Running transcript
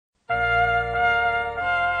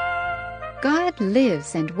God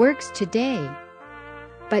lives and works today.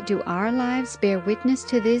 But do our lives bear witness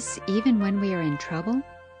to this even when we are in trouble?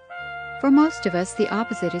 For most of us, the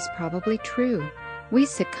opposite is probably true. We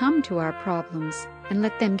succumb to our problems and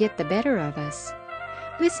let them get the better of us.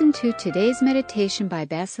 Listen to today's meditation by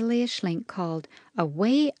Basilea Schlink called A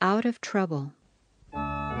Way Out of Trouble.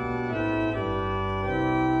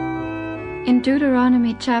 In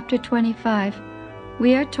Deuteronomy chapter 25,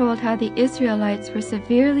 we are told how the Israelites were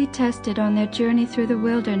severely tested on their journey through the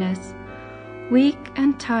wilderness. Weak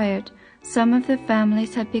and tired, some of the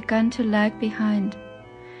families had begun to lag behind.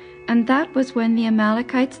 And that was when the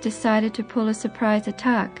Amalekites decided to pull a surprise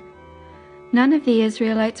attack. None of the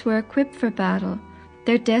Israelites were equipped for battle.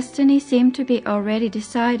 Their destiny seemed to be already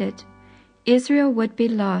decided. Israel would be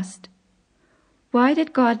lost. Why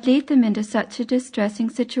did God lead them into such a distressing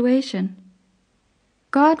situation?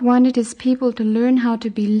 God wanted His people to learn how to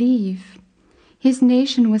believe. His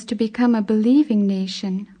nation was to become a believing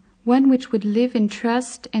nation, one which would live in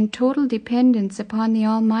trust and total dependence upon the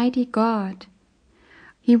Almighty God.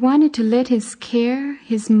 He wanted to let His care,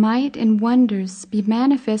 His might, and wonders be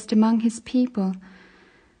manifest among His people.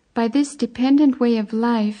 By this dependent way of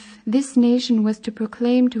life, this nation was to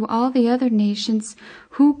proclaim to all the other nations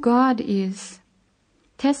who God is,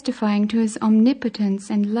 testifying to His omnipotence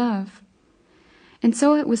and love. And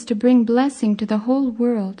so it was to bring blessing to the whole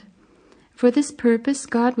world. For this purpose,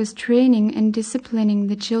 God was training and disciplining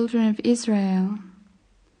the children of Israel.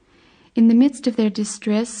 In the midst of their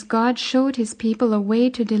distress, God showed His people a way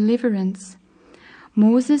to deliverance.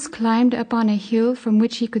 Moses climbed up on a hill from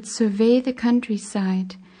which he could survey the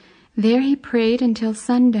countryside. There he prayed until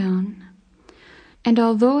sundown. And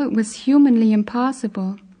although it was humanly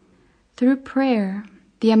impossible, through prayer,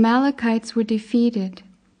 the Amalekites were defeated.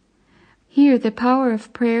 Here the power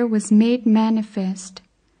of prayer was made manifest.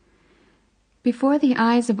 Before the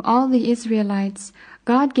eyes of all the Israelites,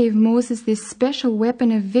 God gave Moses this special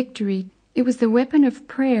weapon of victory. It was the weapon of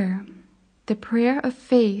prayer, the prayer of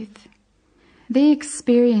faith. They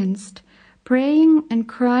experienced praying and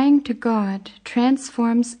crying to God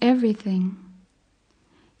transforms everything.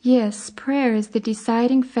 Yes, prayer is the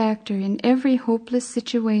deciding factor in every hopeless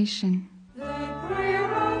situation.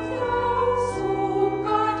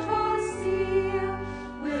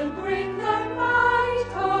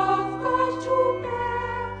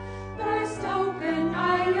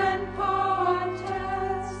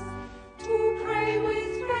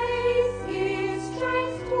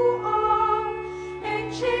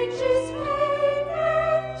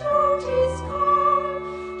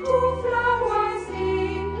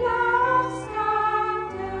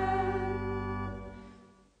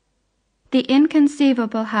 The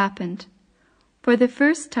inconceivable happened. For the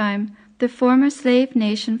first time, the former slave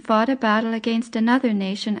nation fought a battle against another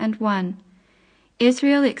nation and won.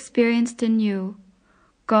 Israel experienced anew,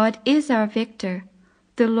 God is our victor.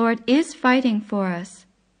 The Lord is fighting for us.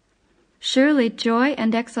 Surely joy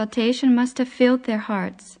and exultation must have filled their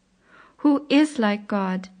hearts. Who is like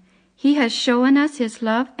God? He has shown us His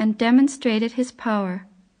love and demonstrated His power.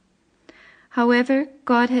 However,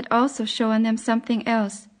 God had also shown them something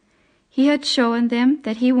else. He had shown them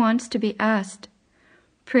that He wants to be asked.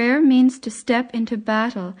 Prayer means to step into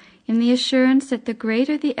battle in the assurance that the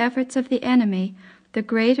greater the efforts of the enemy, the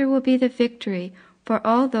greater will be the victory for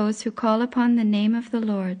all those who call upon the name of the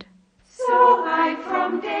Lord. So I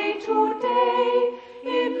from day to day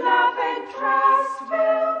in love and trust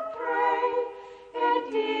will pray,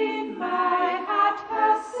 and in my heart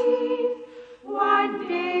perceive one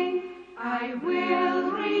day I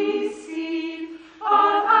will receive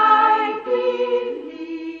all I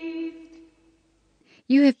believed.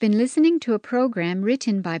 You have been listening to a program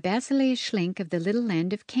written by Basilea Schlink of the Little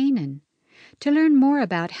Land of Canaan. To learn more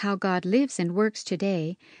about how God lives and works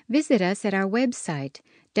today, visit us at our website,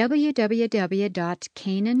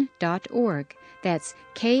 www.canaan.org. That's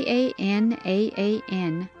KANAAN.org.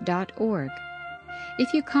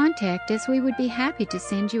 If you contact us, we would be happy to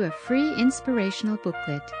send you a free inspirational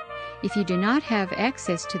booklet. If you do not have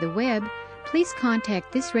access to the web, please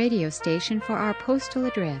contact this radio station for our postal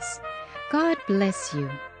address. God bless you.